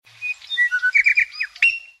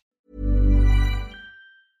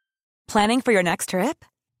Planning for your next trip?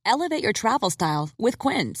 Elevate your travel style with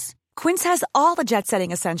Quince. Quince has all the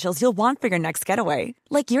jet-setting essentials you'll want for your next getaway,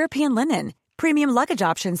 like European linen, premium luggage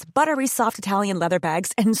options, buttery soft Italian leather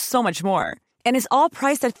bags, and so much more. And is all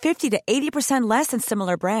priced at 50 to 80% less than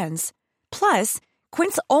similar brands. Plus,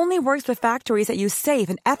 Quince only works with factories that use safe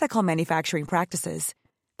and ethical manufacturing practices.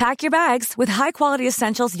 Pack your bags with high-quality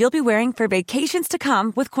essentials you'll be wearing for vacations to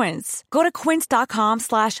come with Quince. Go to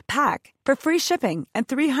quince.com/pack for free shipping and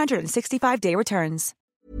 365-day returns.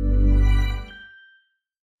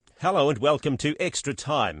 Hello and welcome to Extra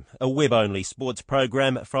Time, a web-only sports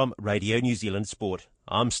program from Radio New Zealand Sport.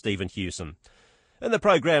 I'm Stephen Hewson. In the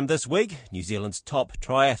program this week, New Zealand's top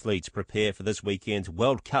triathletes prepare for this weekend's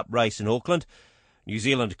World Cup race in Auckland. New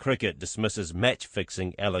Zealand cricket dismisses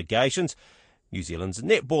match-fixing allegations. New Zealand's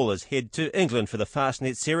netballers head to England for the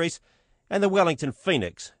Fastnet Series, and the Wellington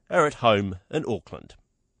Phoenix are at home in Auckland.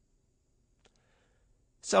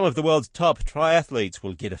 Some of the world's top triathletes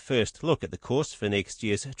will get a first look at the course for next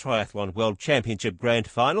year's Triathlon World Championship Grand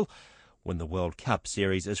Final, when the World Cup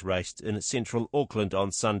Series is raced in central Auckland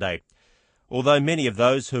on Sunday. Although many of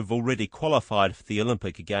those who've already qualified for the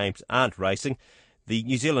Olympic Games aren't racing, the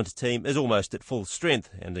New Zealand team is almost at full strength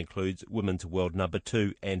and includes women's world number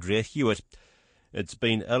 2 Andrea Hewitt. It's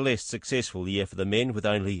been a less successful year for the men, with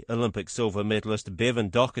only Olympic silver medalist Bevan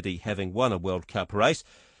Doherty having won a World Cup race.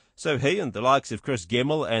 So he and the likes of Chris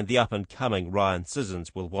Gemmell and the up-and-coming Ryan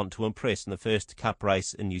Sissons will want to impress in the first Cup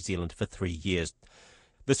race in New Zealand for 3 years.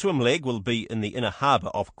 The swim leg will be in the inner harbour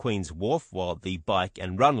off Queen's Wharf, while the bike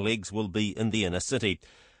and run legs will be in the inner city.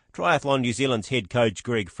 Triathlon New Zealand's head coach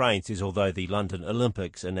Greg Frayne says although the London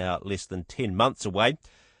Olympics are now less than 10 months away,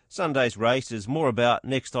 Sunday's race is more about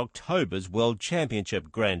next October's World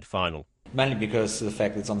Championship Grand Final. Mainly because of the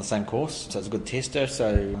fact that it's on the same course, so it's a good tester, so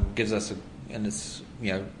it gives us a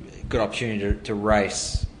good opportunity to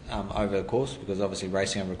race over the course, because obviously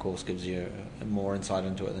racing over a course gives you more insight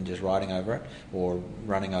into it than just riding over it or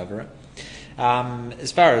running over it.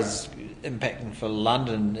 As far as impacting for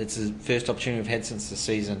London, it's the first opportunity we've had since the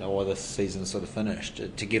season sort of finished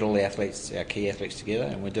to get all the athletes, our key athletes, together,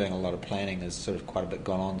 and we're doing a lot of planning. There's sort of quite a bit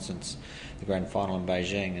gone on since the grand final in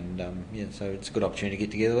Beijing, and so it's a good opportunity to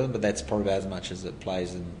get together with them, but that's probably about as much as it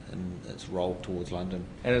plays in its role towards London.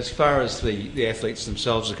 And as far as the athletes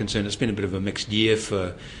themselves are concerned, it's been a bit of a mixed year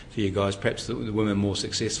for you guys. Perhaps the women more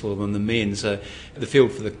successful than the men. So the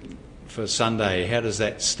field for Sunday, how does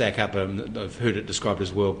that stack up? I've heard it described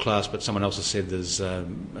as world class, but someone else has said there's a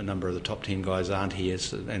number of the top 10 guys aren't here,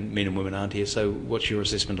 and men and women aren't here. So what's your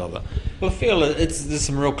assessment of it? Well, I feel there's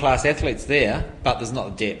some real class athletes there, but there's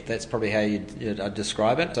not the depth. That's probably how I'd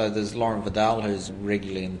describe it. So there's Lauren Vidal, who's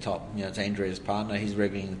regularly in the top. It's Andrea's partner. He's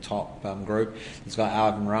regularly in the top group. There's got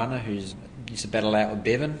Arvin Rana, who's used to battle out with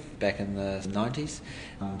Bevan back in the 90s.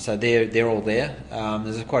 So they're all there.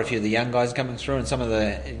 There's quite a few of the young guys coming through, and some of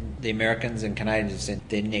the Americans and Canadians have sent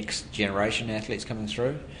their next generation athletes coming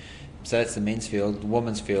through. So that's the men's field. The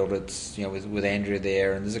women's field, it's with Andrea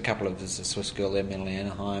there, and there's a Swiss girl there, Melanie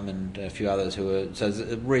Anaheim, and a few others so it's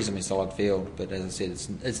a reasonably solid field. But as I said,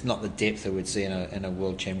 it's not the depth that we'd see in a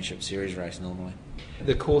World Championship Series race normally.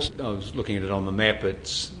 The course, I was looking at it on the map,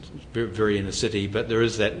 it's very, very in the city, but there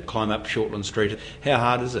is that climb up Shortland Street. How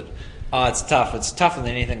hard is it? Oh, it's tough. It's tougher than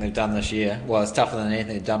anything they've done this year. Well, it's tougher than anything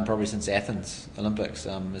they've done probably since Athens Olympics,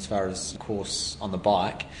 as far as course on the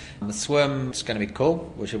bike. The swim is going to be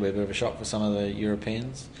cool, which will be a bit of a shock for some of the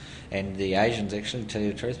Europeans and the Asians, actually, to tell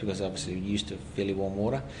you the truth, because obviously we're used to fairly warm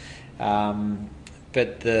water.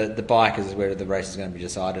 But the bike is where the race is going to be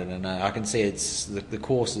decided, and I can see the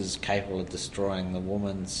course is capable of destroying the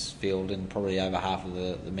women's field and probably over half of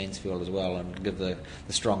the men's field as well, and give the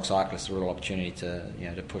strong cyclists a real opportunity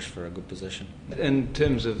to push for a good position. In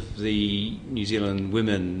terms of the New Zealand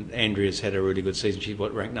women, Andrea's had a really good season. She's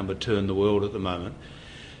ranked number 2 in the world at the moment.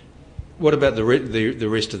 What about the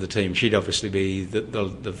rest of the team? She'd obviously be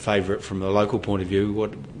the favourite from a local point of view.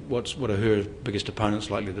 What are her biggest opponents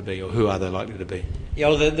likely to be, or who are they likely to be? Yeah,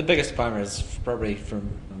 well, the biggest opponent is probably from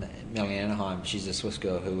Melanie Anaheim. She's a Swiss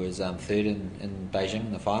girl who was third in Beijing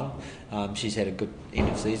in the final. She's had a good end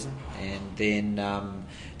of season, and then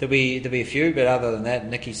there'll be a few, but other than that,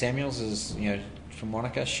 Nikki Samuels is from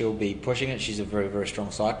Monica. She'll be pushing it. She's a very, very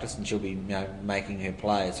strong cyclist, and she'll be making her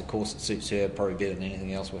play. It's a course that suits her probably better than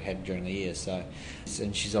anything else we've had during the year. So,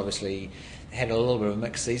 and she's obviously had a little bit of a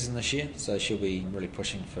mixed season this year, so she'll be really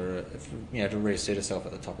pushing for to really set herself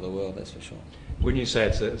at the top of the world. That's for sure. When you say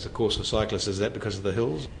it's a course for cyclists, is that because of the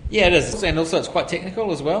hills? Yeah, it is, and also it's quite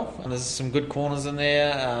technical as well. And there's some good corners in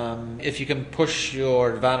there. If you can push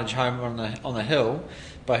your advantage home on the hill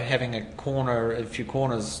by having a few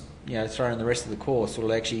corners thrown in the rest of the course,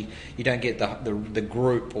 will actually, you don't get the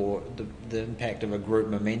group or the impact of a group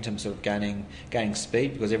momentum sort of gaining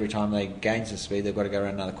speed, because every time they gain some speed, they've got to go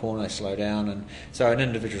around another corner, they slow down, and so an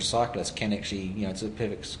individual cyclist can actually, it's a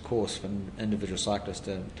perfect course for an individual cyclist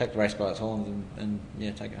to take the race by its horns and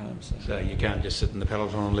take it home. So you can't just sit in the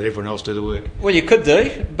peloton and let everyone else do the work. Well, you could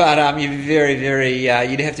do, but you'd be very, very,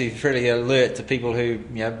 you'd have to be fairly alert to people who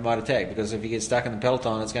might attack, because if you get stuck in the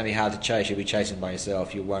peloton, it's going to be hard to chase. You'll be chasing by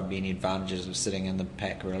yourself. You won't be any advantages of sitting in the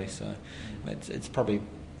pack, really. So it's probably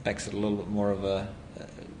makes it a little bit more of a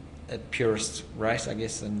purist race, I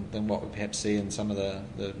guess, than what we perhaps see in some of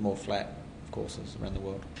the more flat courses around the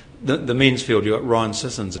world. The men's field, you've got Ryan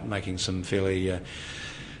Sissons making some fairly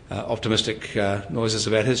optimistic noises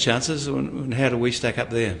about his chances. And how do we stack up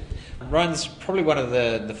there? Ryan's probably one of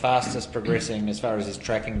the fastest progressing as far as his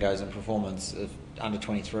tracking goes and performance of under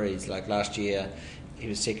 23s. Like last year, he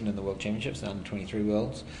was second in the World Championships, the under 23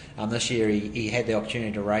 Worlds. This year, he had the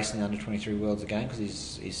opportunity to race in the under 23 Worlds again, because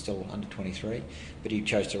he's still under 23, but he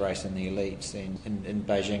chose to race in the elites. And in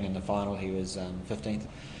Beijing, in the final, he was 15th.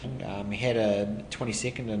 He had a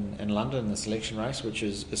 22nd in London in the selection race, which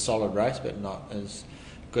is a solid race, but not as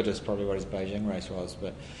good as probably what his Beijing race was.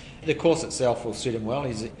 But the course itself will suit him well.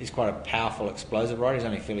 He's quite a powerful, explosive rider. He's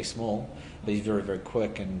only fairly small, but he's very, very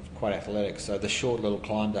quick and quite athletic. So the short little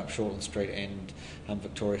climbs up Shortland Street and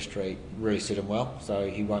Victoria Street really suit him well. So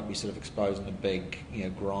he won't be sort of exposed in a big,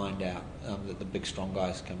 grind out that the big strong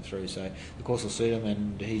guys come through. So the course will suit him,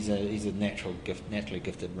 and he's a naturally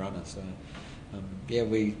gifted runner. So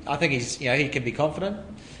I think he can be confident,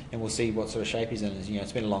 and we'll see what sort of shape he's in.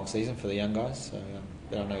 It's been a long season for the young guys, so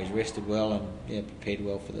but I know he's rested well and prepared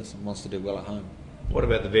well for this and wants to do well at home. What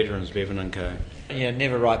about the veterans, Bevan and co?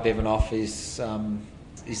 Never write Bevan off. He's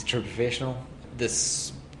a true professional.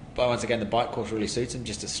 Once again, the bike course really suits him.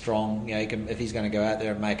 Just a strong, if he's going to go out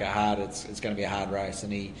there and make it hard, it's going to be a hard race.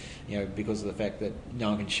 And he, because of the fact that no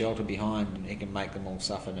one can shelter behind, he can make them all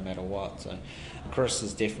suffer no matter what. So Chris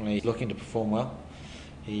is definitely looking to perform well.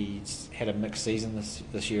 He's had a mixed season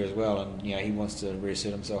this year as well, and he wants to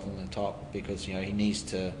reassert himself in the top, because he needs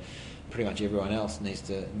to. Pretty much everyone else needs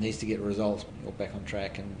to get results or back on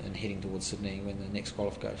track and heading towards Sydney when the next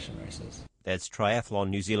qualification race is. That's Triathlon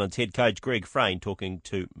New Zealand's head coach Greg Frayne talking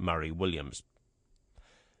to Murray Williams.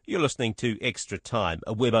 You're listening to Extra Time,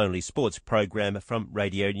 a web-only sports program from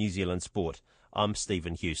Radio New Zealand Sport. I'm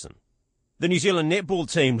Stephen Hewson. The New Zealand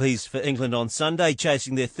netball team leaves for England on Sunday,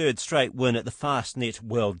 chasing their third straight win at the Fastnet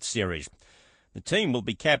World Series. The team will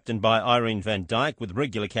be captained by Irene van Dijk, with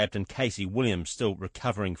regular captain Casey Williams still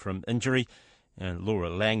recovering from injury and Laura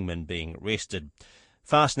Langman being rested.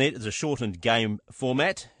 Fastnet is a shortened game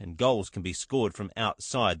format, and goals can be scored from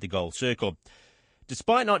outside the goal circle.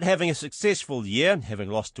 Despite not having a successful year, having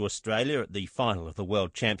lost to Australia at the final of the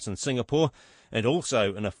World Champs in Singapore, and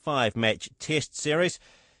also in a 5-match test series,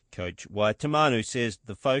 Coach Waitemanu says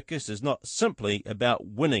the focus is not simply about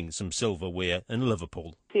winning some silverware in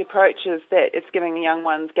Liverpool. The approach is that it's giving the young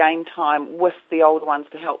ones game time with the older ones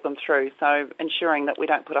to help them through, so ensuring that we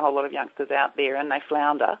don't put a whole lot of youngsters out there and they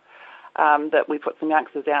flounder, that we put some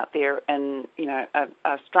youngsters out there in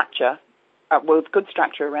a structure, with good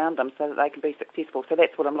structure around them so that they can be successful. So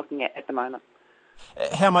that's what I'm looking at the moment.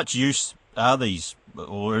 How much use are these,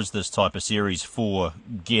 or is this type of series for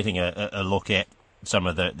getting a look at some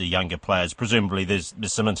of the younger players? Presumably there's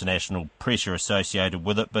some international pressure associated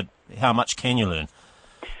with it, but how much can you learn?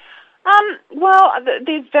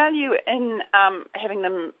 There's value in having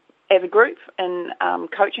them as a group and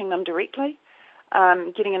coaching them directly,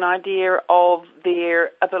 getting an idea of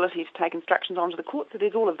their ability to take instructions onto the court. So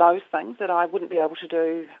there's all of those things that I wouldn't be able to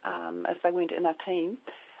do if they weren't in a team.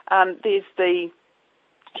 There's the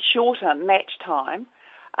shorter match time,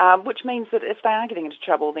 which means that if they are getting into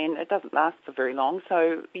trouble, then it doesn't last for very long.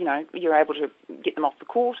 So, you're able to get them off the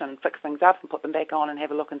court and fix things up and put them back on and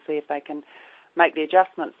have a look and see if they can make the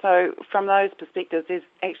adjustments. So from those perspectives, there's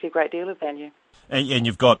actually a great deal of value. And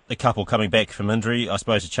you've got a couple coming back from injury. I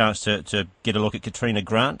suppose a chance to get a look at Katrina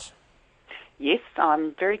Grant? Yes,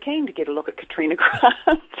 I'm very keen to get a look at Katrina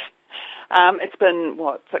Grant. It's been,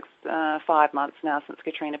 5 months now since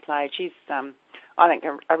Katrina played. She's, I think,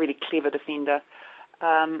 a really clever defender.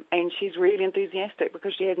 And she's really enthusiastic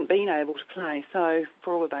because she hasn't been able to play. So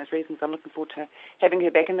for all of those reasons, I'm looking forward to having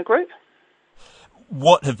her back in the group.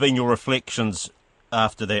 What have been your reflections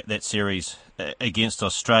after that series against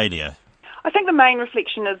Australia? I think the main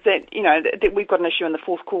reflection is that, that we've got an issue in the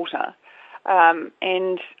fourth quarter.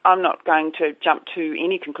 And I'm not going to jump to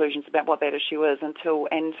any conclusions about what that issue is and so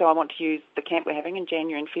I want to use the camp we're having in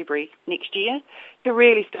January and February next year to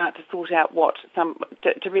really start to sort out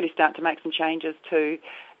to really start to make some changes to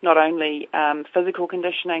not only physical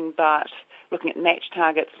conditioning, but looking at match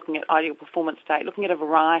targets, looking at ideal performance state, looking at a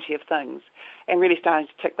variety of things, and really starting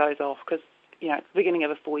to tick those off, because it's the beginning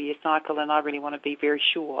of a 4-year cycle, and I really want to be very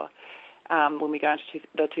sure when we go into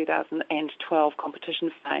the 2012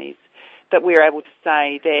 competition phase that we're able to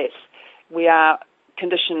say that we are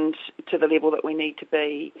conditioned to the level that we need to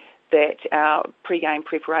be, that our pre-game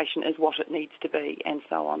preparation is what it needs to be, and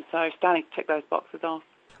so on. So starting to tick those boxes off.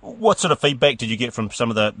 What sort of feedback did you get from some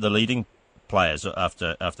of the leading players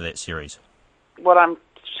after that series? What I'm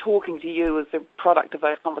talking to you is a product of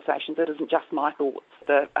those conversations. It isn't just my thoughts.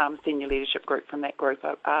 The senior leadership group from that group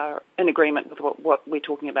are in agreement with what we're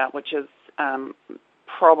talking about, which is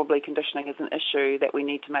probably conditioning is an issue that we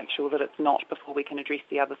need to make sure that it's not before we can address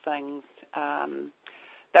the other things.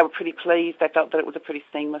 They were pretty pleased. They felt that it was a pretty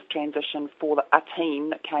seamless transition for a team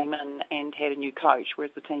that came in and had a new coach,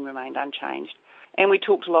 whereas the team remained unchanged. And we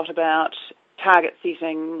talked a lot about target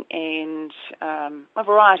setting and a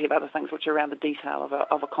variety of other things which are around the detail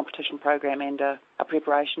of a competition program and a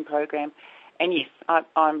preparation program. And yes,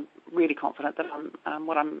 I'm really confident that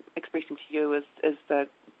what I'm expressing to you is the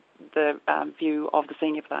view of the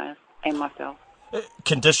senior players and myself.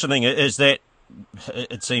 Conditioning, is that,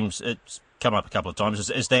 it seems it's come up a couple of times,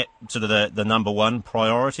 is that sort of the number one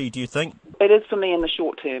priority, do you think? It is for me in the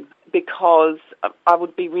short term, because I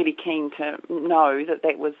would be really keen to know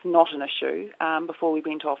that was not an issue before we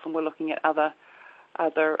went off and we're looking at other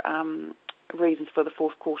reasons for the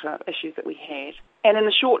fourth quarter issues that we had. And in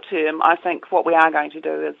the short term, I think what we are going to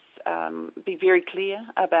do is be very clear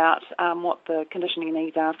about what the conditioning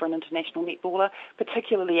needs are for an international netballer,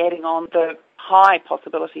 particularly adding on the high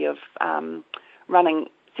possibility of running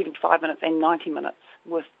 75 minutes and 90 minutes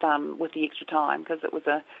with the extra time, because it was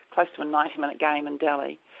close to a 90-minute game in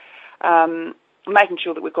Delhi. Making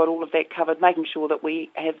sure that we've got all of that covered, making sure that we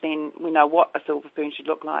know what a silver spoon should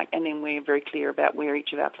look like, and then we're very clear about where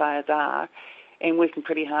each of our players are, and working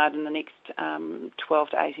pretty hard in the next 12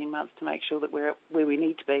 to 18 months to make sure that we're where we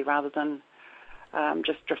need to be, rather than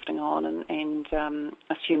just drifting on and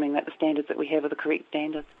assuming that the standards that we have are the correct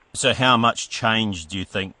standards. So how much change do you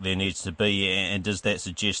think there needs to be, and does that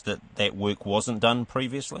suggest that work wasn't done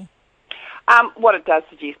previously? What it does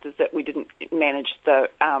suggest is that we didn't manage the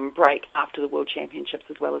break after the World Championships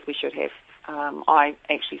as well as we should have. I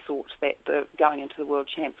actually thought that going into the World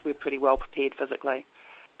Champs we're pretty well prepared physically.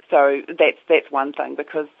 So that's one thing,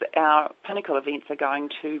 because our pinnacle events are going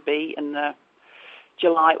to be in the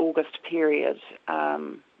July-August period,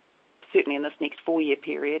 certainly in this next 4-year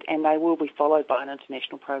period, and they will be followed by an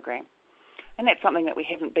international program. And that's something that we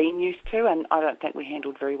haven't been used to, and I don't think we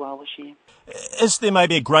handled very well this year. Is there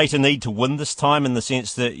maybe a greater need to win this time, in the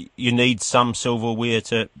sense that you need some silverware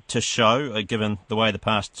to show, given the way the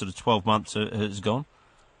past sort of 12 months has gone?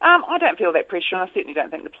 I don't feel that pressure, and I certainly don't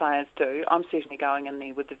think the players do. I'm certainly going in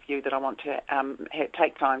there with the view that I want to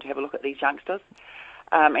take time to have a look at these youngsters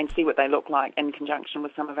and see what they look like in conjunction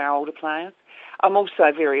with some of our older players. I'm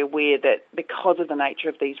also very aware that because of the nature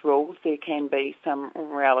of these rules, there can be some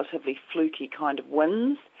relatively fluky kind of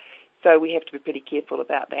wins, so we have to be pretty careful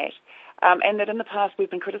about that. And that in the past we've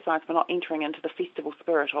been criticised for not entering into the festival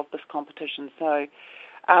spirit of this competition. So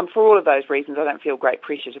for all of those reasons, I don't feel great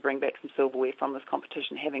pressure to bring back some silverware from this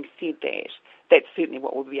competition. Having said that, that's certainly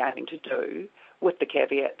what we'll be aiming to do, with the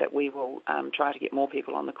caveat that we will try to get more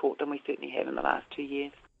people on the court than we certainly have in the last 2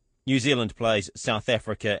 years. New Zealand plays South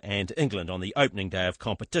Africa and England on the opening day of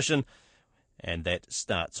competition, and that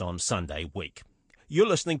starts on Sunday week. You're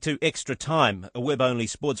listening to Extra Time, a web-only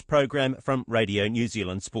sports program from Radio New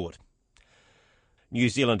Zealand Sport. New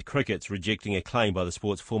Zealand Cricket's rejecting a claim by the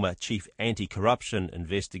sport's former chief anti-corruption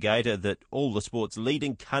investigator that all the sport's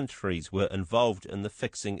leading countries were involved in the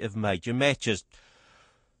fixing of major matches.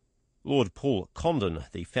 Lord Paul Condon,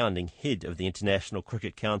 the founding head of the International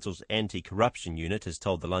Cricket Council's Anti-Corruption Unit, has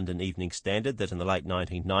told the London Evening Standard that in the late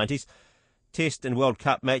 1990s, Test and World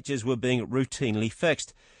Cup matches were being routinely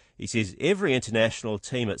fixed. He says every international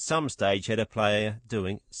team at some stage had a player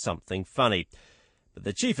doing something funny. But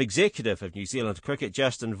the chief executive of New Zealand Cricket,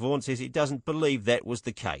 Justin Vaughan, says he doesn't believe that was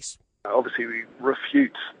the case. Obviously, we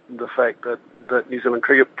refute the fact that New Zealand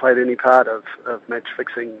Cricket played any part of match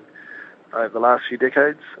fixing over the last few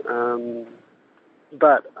decades,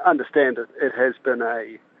 but understand that it has been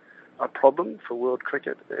a problem for world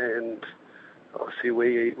cricket, and obviously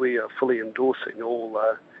we are fully endorsing all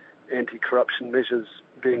anti-corruption measures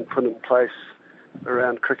being put in place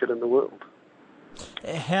around cricket in the world.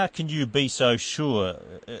 How can you be so sure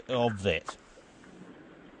of that?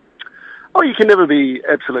 Oh, you can never be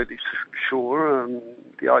absolutely sure.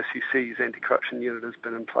 The ICC's anti-corruption unit has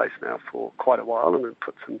been in place now for quite a while, and it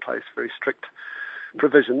puts in place very strict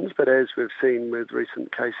provisions, but as we've seen with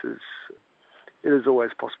recent cases, it is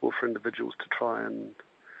always possible for individuals to try and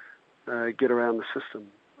get around the system.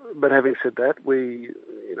 But having said that, we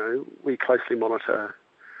closely monitor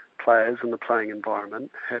players in the playing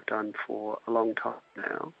environment, have done for a long time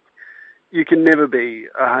now. You can never be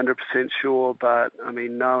 100% sure, but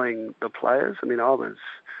knowing the players, I was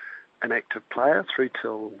an active player through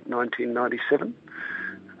till 1997,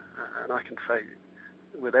 and I can say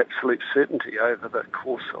with absolute certainty over the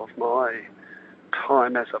course of my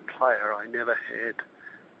time as a player, I never had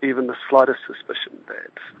even the slightest suspicion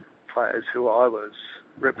that players who I was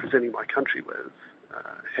representing my country with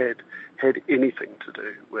had anything to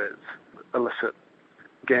do with illicit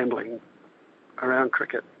gambling around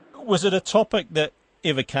cricket. Was it a topic that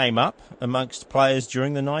ever came up amongst players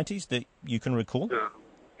during the 90s that you can recall? No.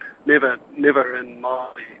 Never in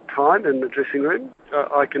my time in the dressing room.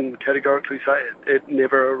 I can categorically say it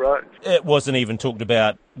never arose. It wasn't even talked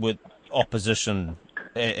about with opposition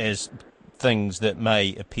as things that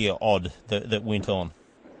may appear odd that went on?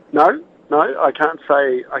 No, I can't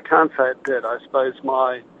say it did. I suppose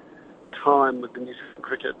my time with the New Zealand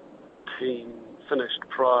cricket team finished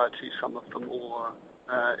prior to some of the more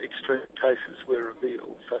extreme cases were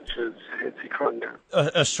revealed, such as Hansi Cronje.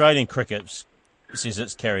 Australian cricket says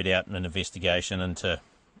it's carried out an investigation into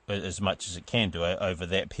as much as it can do over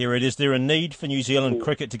that period. Is there a need for New Zealand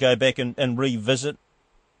cricket to go back and revisit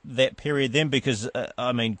that period then? Because,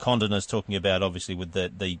 Condon is talking about, obviously, with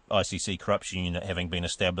the ICC corruption unit having been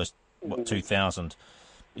established, 2000,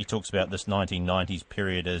 he talks about this 1990s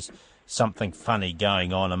period as something funny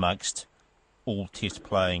going on amongst all test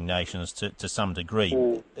playing nations to some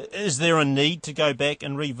degree. Is there a need to go back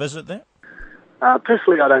and revisit that?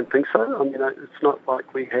 Personally, I don't think so. It's not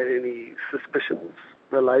like we had any suspicions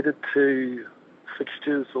related to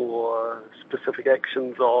fixtures or specific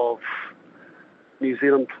actions of New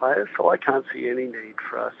Zealand players, so I can't see any need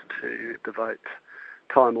for us to devote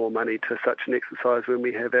time or money to such an exercise when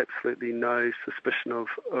we have absolutely no suspicion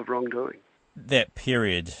of wrongdoing. That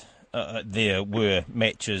period, there were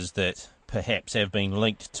matches that perhaps have been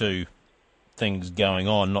linked to things going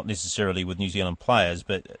on, not necessarily with New Zealand players,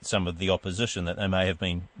 but some of the opposition that they may have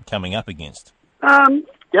been coming up against.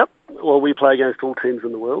 Yep. Well, we play against all teams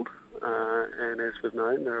in the world, and as we've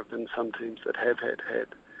known, there have been some teams that have had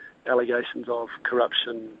allegations of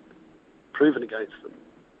corruption proven against them.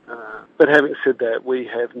 But having said that, we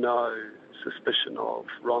have no suspicion of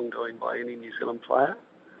wrongdoing by any New Zealand player.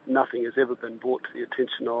 Nothing has ever been brought to the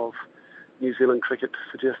attention of New Zealand cricket to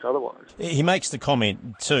suggest otherwise. He makes the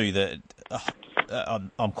comment too that,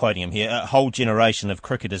 I'm quoting him here, a whole generation of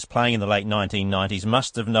cricketers playing in the late 1990s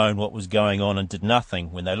must have known what was going on and did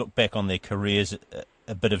nothing. When they look back on their careers,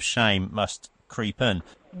 a bit of shame must creep in.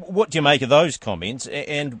 What do you make of those comments,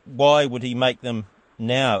 and why would he make them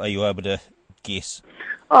now? Are you able to guess?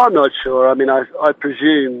 I'm not sure. I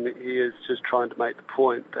presume he is just trying to make the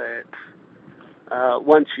point that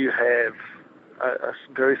once you have a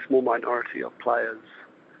very small minority of players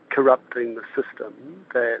corrupting the system,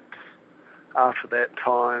 that after that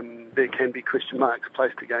time there can be question marks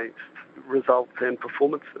placed against results and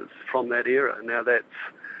performances from that era. Now that's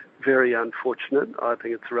very unfortunate. I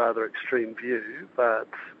think it's a rather extreme view, but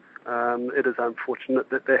it is unfortunate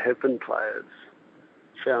that there have been players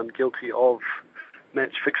found guilty of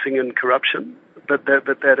match fixing and corruption, but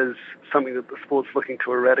that is something that the sport's looking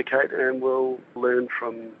to eradicate, and we'll learn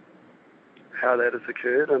from how that has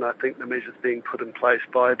occurred. And I think the measures being put in place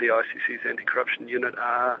by the ICC's anti-corruption unit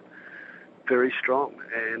are very strong,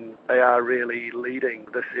 and they are really leading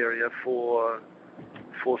this area for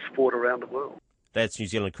sport around the world. That's New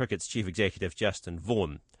Zealand Cricket's Chief Executive Justin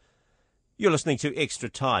Vaughan. You're listening to Extra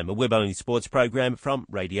Time, a web-only sports program from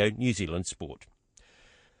Radio New Zealand Sport.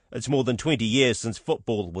 It's more than 20 years since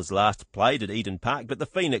football was last played at Eden Park, but the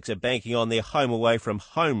Phoenix are banking on their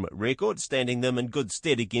home-away-from-home record, standing them in good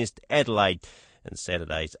stead against Adelaide in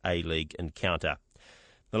Saturday's A-League encounter.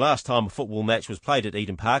 The last time a football match was played at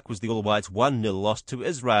Eden Park was the All Whites' 1-0 loss to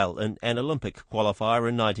Israel in an Olympic qualifier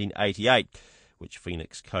in 1988, which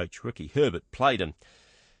Phoenix coach Ricky Herbert played in.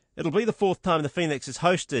 It'll be the fourth time the Phoenix has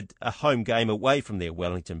hosted a home game away from their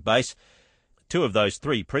Wellington base. Two of those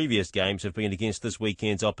three previous games have been against this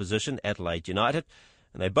weekend's opposition, Adelaide United,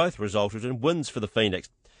 and they both resulted in wins for the Phoenix.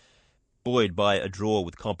 Buoyed by a draw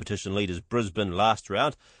with competition leaders Brisbane last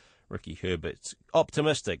round, Ricky Herbert's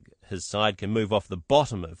optimistic his side can move off the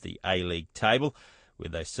bottom of the A-League table, where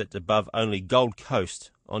they sit above only Gold Coast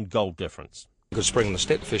on goal difference. Good spring on the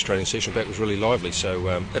step. The first training session back was really lively,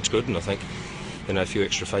 so that's good, and I think a few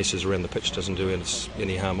extra faces around the pitch doesn't do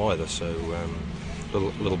any harm either. So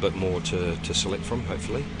little bit more to select from,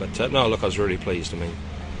 hopefully. But no, look, I was really pleased. I mean,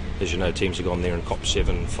 as you know, teams have gone there and copped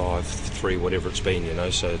 7, 5, 3, whatever it's been, you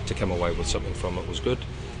know, so to come away with something from it was good.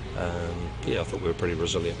 I thought we were pretty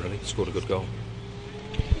resilient, really. Scored a good goal.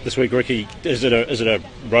 This week, Ricky, is it a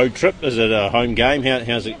road trip? Is it a home game?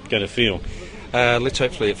 How's it going to feel? Let's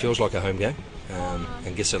hopefully it feels like a home game.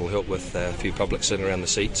 I guess it'll help with a few public sitting around the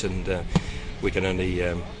seats, and we can only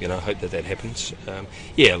hope that happens.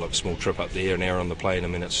 Look, small trip up there, an hour on the plane. I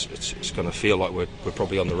mean, it's going to feel like we're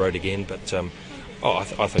probably on the road again, but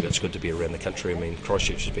I think it's good to be around the country. I mean,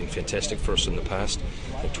 Christchurch has been fantastic for us in the past.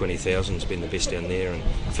 20,000 has been the best down there, and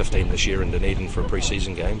 15 this year in Dunedin for a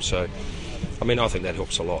pre-season game. So, I mean, I think that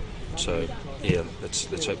helps a lot. So,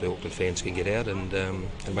 let's hope the Auckland fans can get out and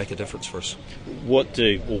make a difference for us. What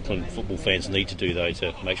do Auckland football fans need to do, though,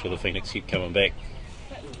 to make sure the Phoenix keep coming back?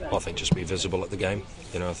 I think just be visible at the game.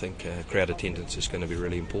 I think crowd attendance is going to be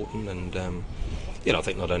really important, and I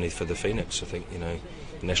think not only for the Phoenix. I think the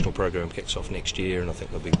national program kicks off next year, and I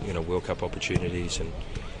think there'll be World Cup opportunities, and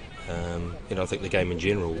I think the game in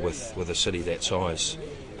general with a city that size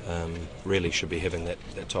really should be having that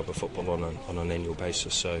type of football on an annual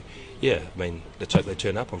basis. So I mean, let's hope they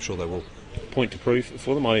turn up. I'm sure they will. Point to prove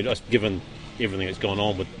for them. I mean, given everything that's gone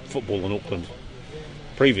on with football in Auckland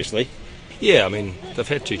previously. Yeah, I mean, they've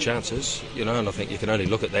had 2 chances, and I think you can only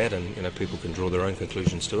look at that and, people can draw their own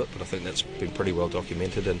conclusions to it, but I think that's been pretty well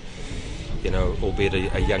documented, and, albeit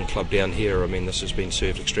a young club down here, I mean, this has been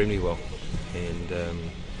served extremely well, and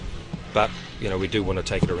but, we do want to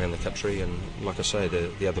take it around the country, and like I say,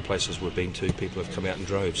 the other places we've been to, people have come out in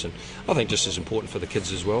droves, and I think just as important for the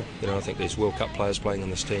kids as well. I think there's World Cup players playing in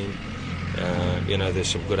this team, there's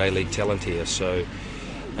some good A-League talent here, so,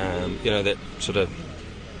 that sort of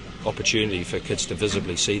opportunity for kids to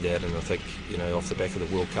visibly see that, and I think off the back of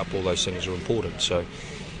the World Cup all those things are important, so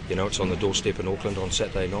it's on the doorstep in Auckland on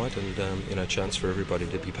Saturday night, and a chance for everybody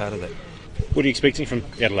to be part of that. What are you expecting from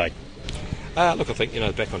Adelaide? Look, I think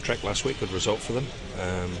back on track last week, good result for them.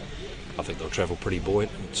 I think they'll travel pretty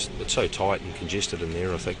buoyant. It's so tight and congested in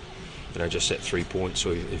there. I think just that 3 points,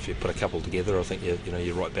 or if you put a couple together, I think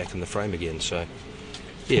you're right back in the frame again, so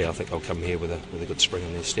I think they'll come here with a good spring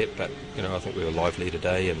in their step, but I think we were lively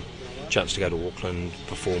today, and chance to go to Auckland,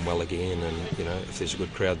 perform well again, and if there's a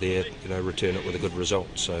good crowd there, return it with a good result.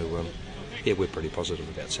 So we're pretty positive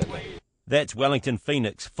about Saturday. That's Wellington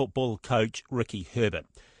Phoenix football coach Ricky Herbert,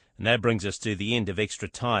 and that brings us to the end of Extra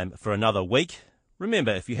Time for another week.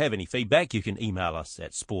 Remember, if you have any feedback, you can email us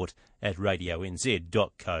at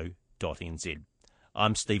sport@radionz.co.nz.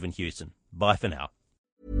 I'm Stephen Hewson. Bye for now.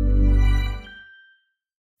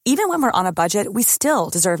 Even when we're on a budget, we still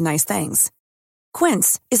deserve nice things.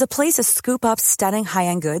 Quince is a place to scoop up stunning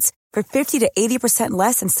high-end goods for 50 to 80%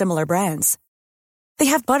 less than similar brands. They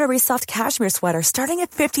have buttery soft cashmere sweaters starting at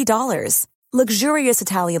 $50, luxurious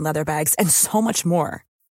Italian leather bags, and so much more.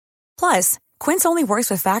 Plus, Quince only works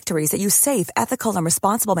with factories that use safe, ethical, and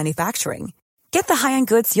responsible manufacturing. Get the high-end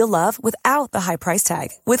goods you'll love without the high price tag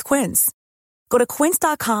with Quince. Go to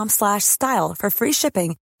quince.com/style for free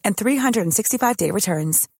shipping and 365-day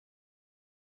returns.